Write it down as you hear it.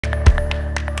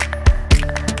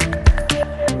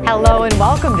Hello and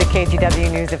welcome to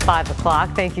KGW News at 5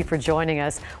 o'clock. Thank you for joining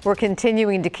us. We're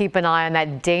continuing to keep an eye on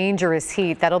that dangerous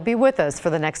heat that'll be with us for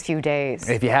the next few days.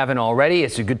 If you haven't already,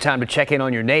 it's a good time to check in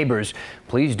on your neighbors.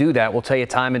 Please do that. We'll tell you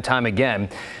time and time again.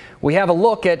 We have a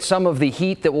look at some of the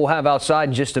heat that we'll have outside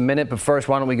in just a minute. But first,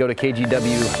 why don't we go to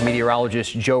KGW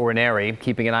meteorologist Joe Ranieri,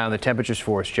 keeping an eye on the temperatures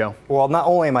for us, Joe. Well, not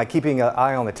only am I keeping an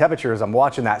eye on the temperatures, I'm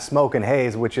watching that smoke and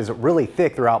haze, which is really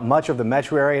thick throughout much of the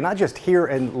metro area, not just here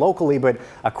and locally, but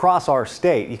across our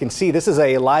state. You can see this is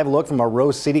a live look from our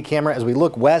Rose City camera as we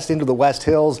look west into the West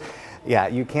Hills. Yeah,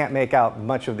 you can't make out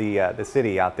much of the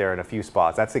city out there in a few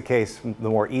spots. That's the case the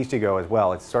more east you go as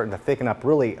well. It's starting to thicken up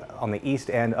really on the east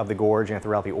end of the gorge and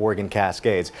throughout the Oregon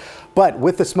Cascades. But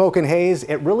with the smoke and haze,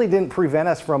 it really didn't prevent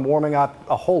us from warming up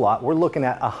a whole lot. We're looking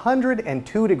at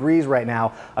 102 degrees right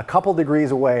now, a couple degrees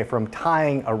away from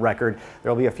tying a record.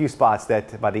 There'll be a few spots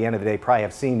that by the end of the day probably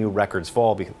have seen new records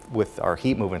fall with our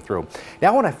heat moving through. Now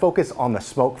I want to focus on the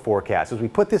smoke forecast. As we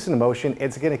put this into motion,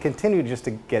 it's going to continue just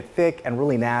to get thick and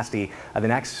really nasty the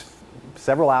next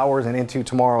several hours and into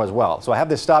tomorrow as well. So I have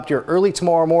this stopped here early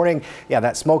tomorrow morning. Yeah,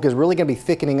 that smoke is really going to be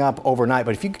thickening up overnight.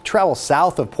 But if you travel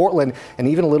south of Portland and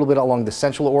even a little bit along the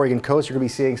central Oregon coast, you're going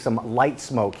to be seeing some light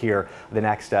smoke here the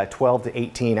next 12 to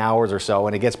 18 hours or so.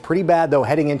 And it gets pretty bad, though,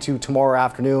 heading into tomorrow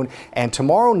afternoon. And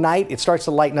tomorrow night, it starts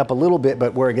to lighten up a little bit.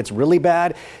 But where it gets really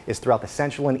bad is throughout the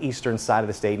central and eastern side of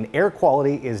the state. And air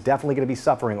quality is definitely going to be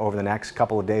suffering over the next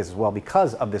couple of days as well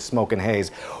because of this smoke and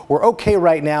haze. We're okay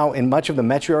right now in much of the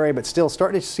metro area, but still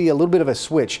starting to see a little bit of a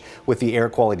switch with the air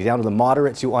quality down to the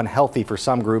moderate to unhealthy for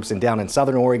some groups, and down in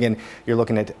southern Oregon you're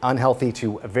looking at unhealthy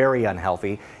to very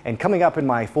unhealthy. And coming up in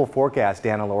my full forecast,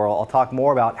 Dan and Laurel, I'll talk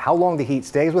more about how long the heat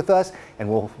stays with us and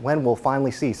when we'll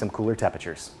finally see some cooler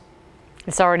temperatures.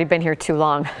 It's already been here too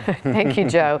long. Thank you,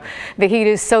 Joe. The heat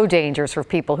is so dangerous for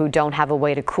people who don't have a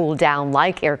way to cool down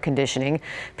like air conditioning.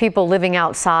 People living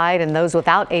outside and those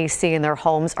without AC in their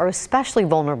homes are especially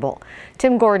vulnerable.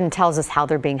 Tim Gordon tells us how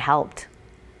they're being helped.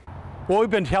 Well,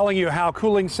 we've been telling you how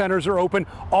cooling centers are open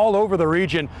all over the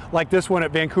region, like this one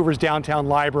at Vancouver's downtown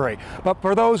library. But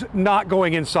for those not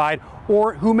going inside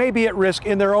or who may be at risk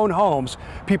in their own homes,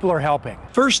 people are helping.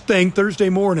 First thing Thursday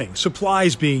morning,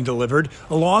 supplies being delivered,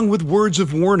 along with words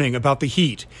of warning about the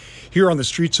heat. Here on the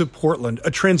streets of Portland,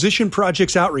 a Transition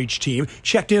Projects outreach team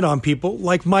checked in on people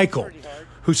like Michael,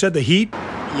 who said the heat,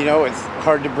 you know, it's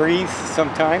hard to breathe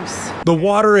sometimes. The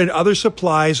water and other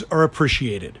supplies are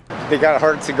appreciated. They got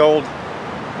hearts of gold,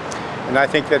 and I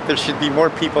think that there should be more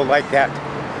people like that,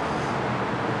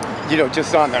 you know,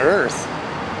 just on the earth.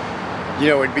 You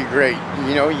know, it'd be great.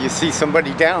 You know, you see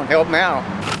somebody down, help them out.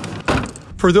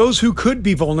 For those who could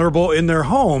be vulnerable in their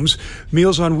homes,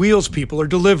 Meals on Wheels people are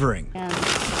delivering.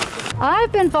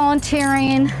 I've been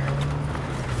volunteering,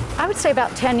 I would say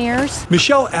about 10 years.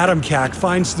 Michelle Adamkak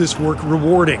finds this work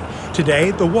rewarding.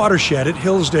 Today, the watershed at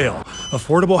Hillsdale,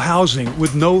 affordable housing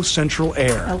with no central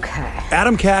air. Okay.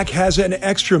 Adamkak has an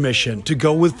extra mission to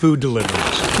go with food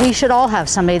deliveries. We should all have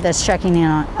somebody that's checking in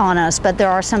on us, but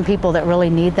there are some people that really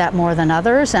need that more than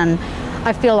others, and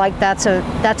I feel like that's a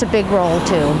big role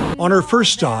too. On her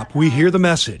first stop, we hear the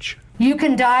message. You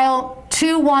can dial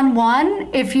 211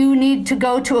 if you need to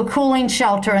go to a cooling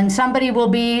shelter, and somebody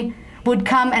would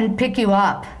come and pick you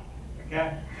up.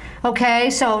 Okay,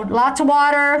 so lots of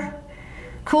water,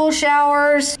 cool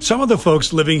showers. Some of the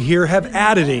folks living here have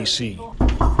added AC.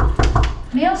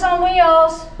 Meals on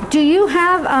Wheels. Do you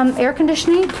have air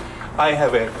conditioning? I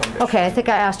have air conditioning. Okay, I think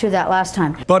I asked you that last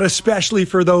time. But especially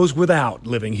for those without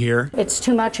living here. It's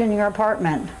too much in your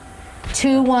apartment.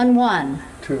 211.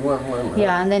 211.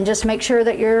 Yeah, and then just make sure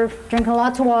that you're drinking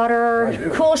lots of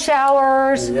water, cool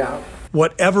showers. Yeah.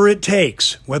 Whatever it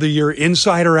takes, whether you're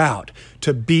inside or out,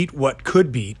 to beat what could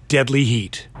be deadly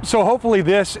heat. So hopefully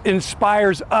this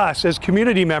inspires us as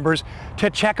community members to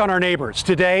check on our neighbors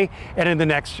today and in the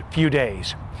next few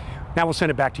days. Now we'll send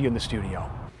it back to you in the studio.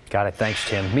 Got it. Thanks,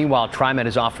 Tim. Meanwhile, TriMet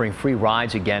is offering free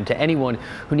rides again to anyone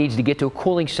who needs to get to a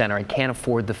cooling center and can't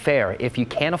afford the fare. If you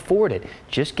can't afford it,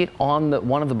 just get on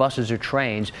one of the buses or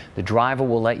trains. The driver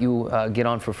will let you get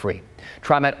on for free.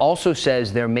 TriMet also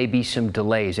says there may be some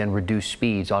delays and reduced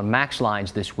speeds on MAX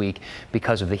lines this week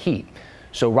because of the heat.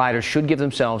 So riders should give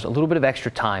themselves a little bit of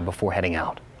extra time before heading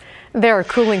out. There are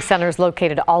cooling centers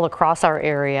located all across our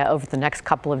area over the next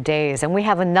couple of days, and we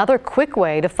have another quick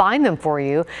way to find them for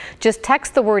you. Just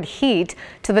text the word HEAT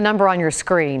to the number on your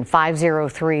screen,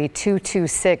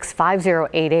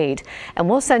 503-226-5088, and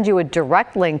we'll send you a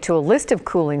direct link to a list of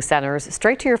cooling centers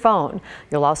straight to your phone.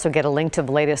 You'll also get a link to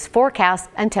the latest forecasts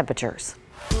and temperatures.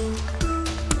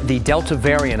 The Delta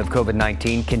variant of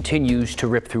COVID-19 continues to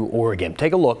rip through Oregon.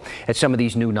 Take a look at some of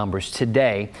these new numbers.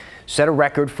 Today set a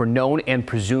record for known and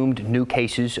presumed new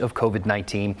cases of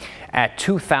COVID-19 at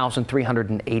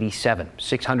 2,387.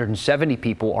 670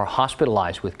 people are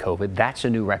hospitalized with COVID. That's a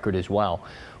new record as well.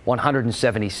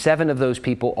 177 of those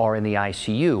people are in the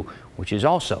ICU, which is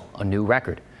also a new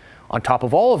record. On top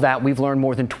of all of that, we've learned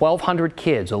more than 1,200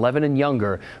 kids, 11 and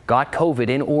younger, got COVID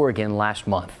in Oregon last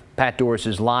month. Pat Doris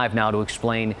is live now to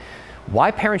explain why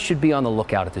parents should be on the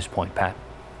lookout at this point. Pat.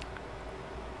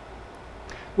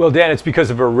 Well, Dan, it's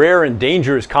because of a rare and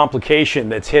dangerous complication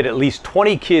that's hit at least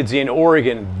 20 kids in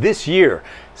Oregon this year.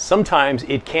 Sometimes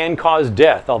it can cause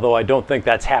death, although I don't think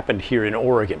that's happened here in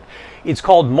Oregon. It's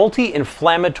called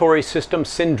multi-inflammatory system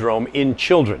syndrome in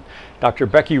children. Dr.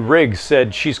 Becky Riggs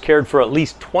said she's cared for at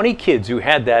least 20 kids who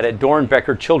had that at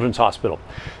Dornbecker Children's Hospital.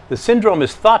 The syndrome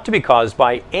is thought to be caused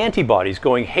by antibodies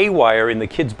going haywire in the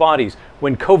kids' bodies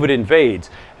when COVID invades.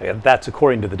 That's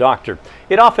according to the doctor.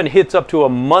 It often hits up to a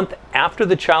month after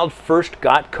the child first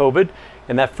got COVID,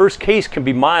 and that first case can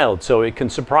be mild, so it can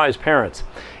surprise parents.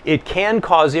 It can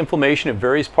cause inflammation in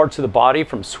various parts of the body,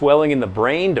 from swelling in the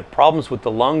brain to problems with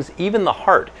the lungs, even the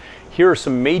heart. Here are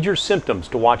some major symptoms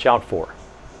to watch out for.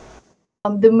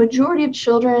 The majority of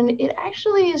children, it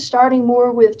actually is starting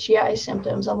more with GI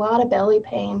symptoms, a lot of belly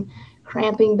pain,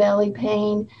 cramping belly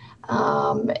pain,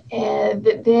 and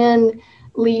that then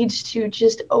leads to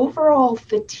just overall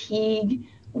fatigue,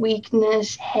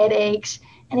 weakness, headaches,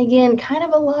 and again, kind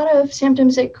of a lot of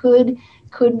symptoms that could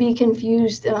be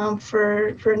confused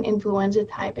for an influenza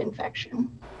type infection.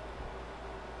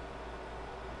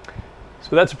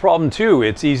 So that's a problem too.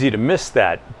 It's easy to miss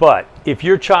that. But if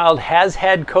your child has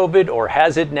had COVID or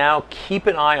has it now, keep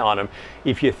an eye on them.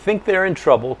 If you think they're in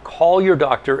trouble, call your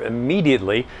doctor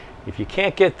immediately. If you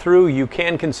can't get through, you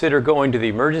can consider going to the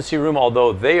emergency room,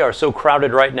 although they are so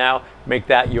crowded right now. Make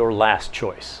that your last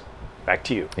choice. Back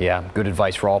to you. Yeah, good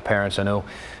advice for all parents. I know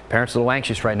parents are a little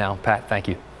anxious right now. Pat, thank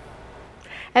you.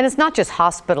 And it's not just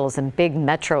hospitals in big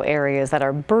metro areas that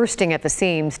are bursting at the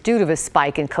seams due to the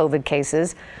spike in COVID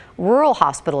cases. Rural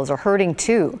hospitals are hurting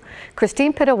too.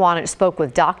 Christine Pitawanich spoke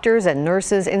with doctors and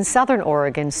nurses in Southern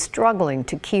Oregon struggling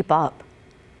to keep up.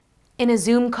 In a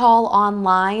Zoom call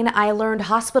online, I learned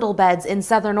hospital beds in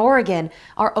Southern Oregon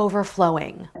are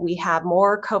overflowing. We have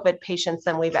more COVID patients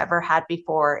than we've ever had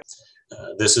before.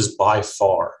 This is by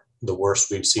far the worst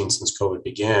we've seen since COVID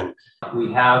began.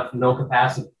 We have no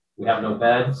capacity. We have no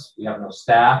beds, we have no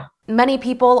staff. Many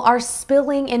people are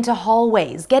spilling into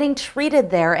hallways, getting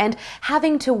treated there, and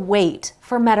having to wait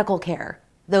for medical care.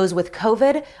 Those with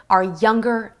COVID are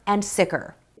younger and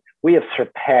sicker. We have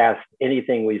surpassed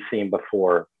anything we've seen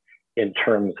before in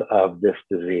terms of this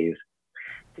disease.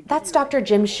 That's Dr.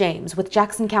 Jim Shames with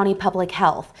Jackson County Public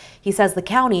Health. He says the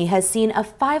county has seen a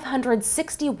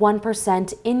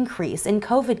 561% increase in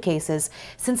COVID cases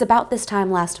since about this time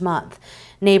last month.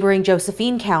 Neighboring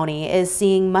Josephine County is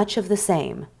seeing much of the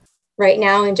same. Right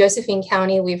now in Josephine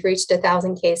County, we've reached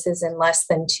 1,000 cases in less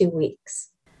than 2 weeks.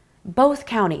 Both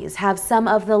counties have some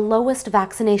of the lowest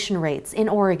vaccination rates in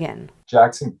Oregon.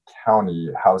 Jackson County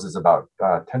houses about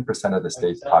 10% of the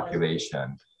state's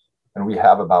population, and we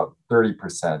have about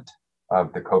 30%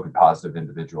 of the COVID positive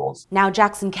individuals. Now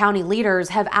Jackson County leaders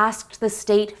have asked the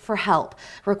state for help,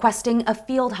 requesting a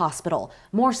field hospital,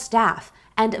 more staff,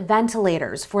 and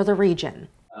ventilators for the region.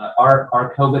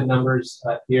 Our COVID numbers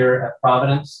here at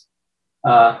Providence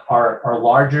are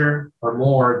larger or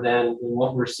more than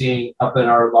what we're seeing up in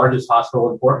our largest hospital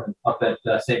in Portland, up at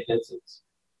St. Vincent's.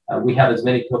 We have as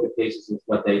many COVID cases as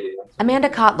what they do. Amanda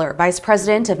Kotler, Vice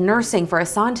President of Nursing for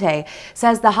Asante,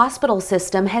 says the hospital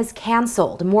system has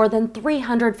canceled more than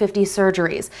 350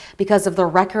 surgeries because of the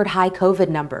record high COVID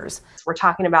numbers. We're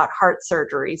talking about heart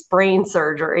surgeries, brain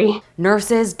surgery.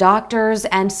 Nurses, doctors,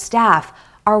 and staff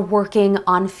are working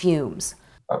on fumes.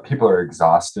 People are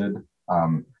exhausted.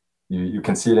 You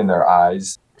can see it in their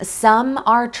eyes. Some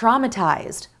are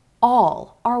traumatized.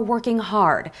 All are working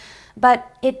hard,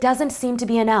 but it doesn't seem to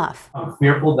be enough. I'm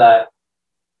fearful that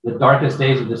the darkest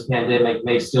days of this pandemic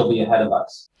may still be ahead of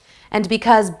us. And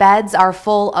because beds are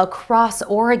full across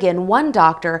Oregon, one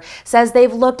doctor says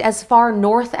they've looked as far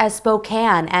north as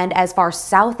Spokane and as far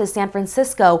south as San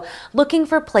Francisco, looking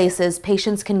for places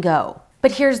patients can go.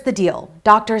 But here's the deal.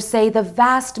 Doctors say the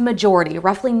vast majority,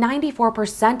 roughly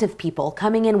 94% of people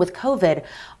coming in with COVID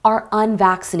are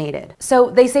unvaccinated. So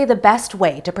they say the best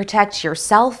way to protect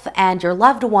yourself and your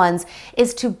loved ones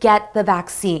is to get the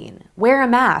vaccine, wear a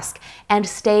mask, and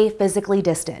stay physically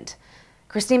distant.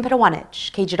 Christine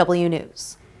Pitawanich, KGW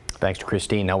News. Thanks to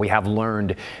Christine. Now, we have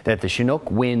learned that the Chinook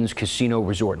Winds Casino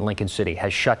Resort in Lincoln City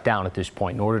has shut down at this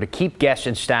point in order to keep guests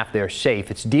and staff there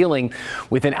safe. It's dealing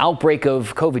with an outbreak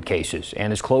of COVID cases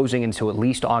and is closing until at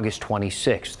least August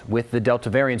 26th. With the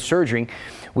Delta variant surging,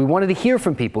 we wanted to hear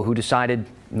from people who decided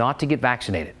not to get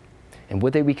vaccinated. And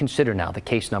would they reconsider now that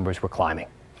case numbers were climbing?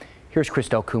 Here's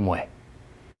Christelle Kumwe.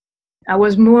 I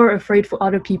was more afraid for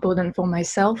other people than for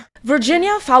myself.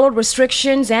 Virginia followed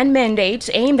restrictions and mandates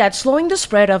aimed at slowing the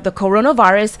spread of the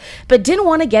coronavirus, but didn't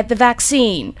want to get the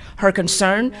vaccine. Her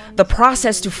concern, the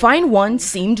process to find one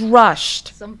seemed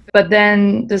rushed. But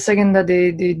then the second that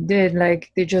they did,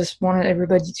 like, they just wanted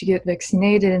everybody to get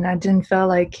vaccinated, and I didn't feel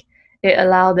like it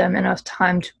allowed them enough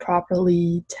time to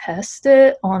properly test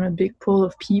it on a big pool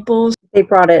of people. They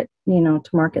brought it, to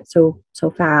market so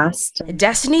fast.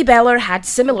 Destiny Beller had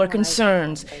similar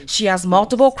concerns. She has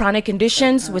multiple chronic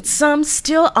conditions, with some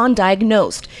still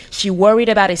undiagnosed. She worried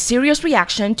about a serious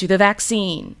reaction to the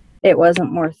vaccine. It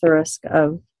wasn't worth the risk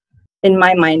of, in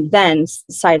my mind then,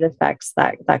 side effects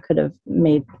that could have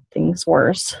made things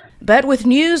worse. But with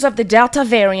news of the Delta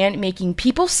variant making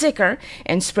people sicker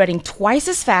and spreading twice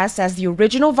as fast as the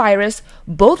original virus,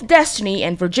 both Destiny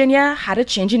and Virginia had a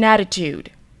change in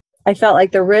attitude. I felt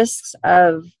like the risks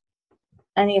of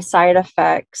any side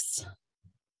effects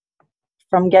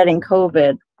from getting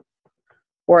COVID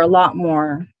were a lot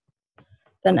more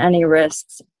than any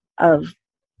risks of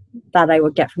that I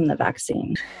would get from the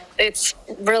vaccine. It's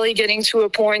really getting to a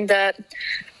point that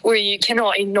we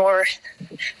cannot ignore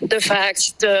the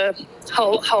facts,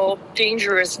 how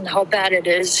dangerous and how bad it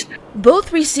is.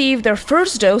 Both received their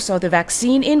first dose of the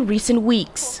vaccine in recent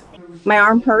weeks. My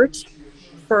arm hurt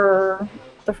for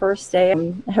the first day,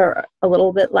 and hurt a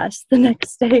little bit less the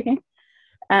next day,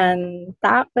 and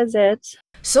that was it.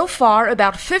 So far,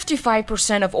 about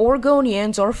 55% of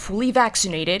Oregonians are fully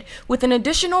vaccinated, with an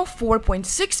additional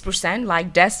 4.6%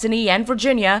 like Destiny and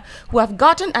Virginia who have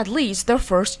gotten at least their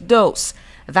first dose.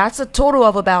 That's a total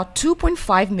of about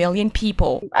 2.5 million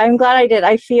people. I'm glad I did.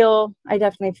 I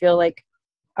definitely feel like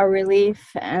a relief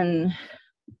and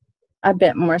a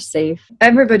bit more safe.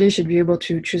 Everybody should be able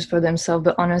to choose for themselves,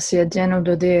 but honestly, at the end of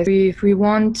the day, if we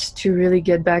want to really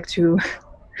get back to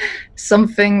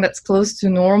something that's close to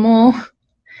normal,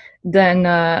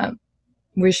 then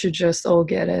we should just all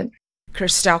get it.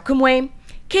 Christelle Kumwe,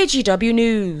 KGW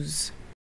News.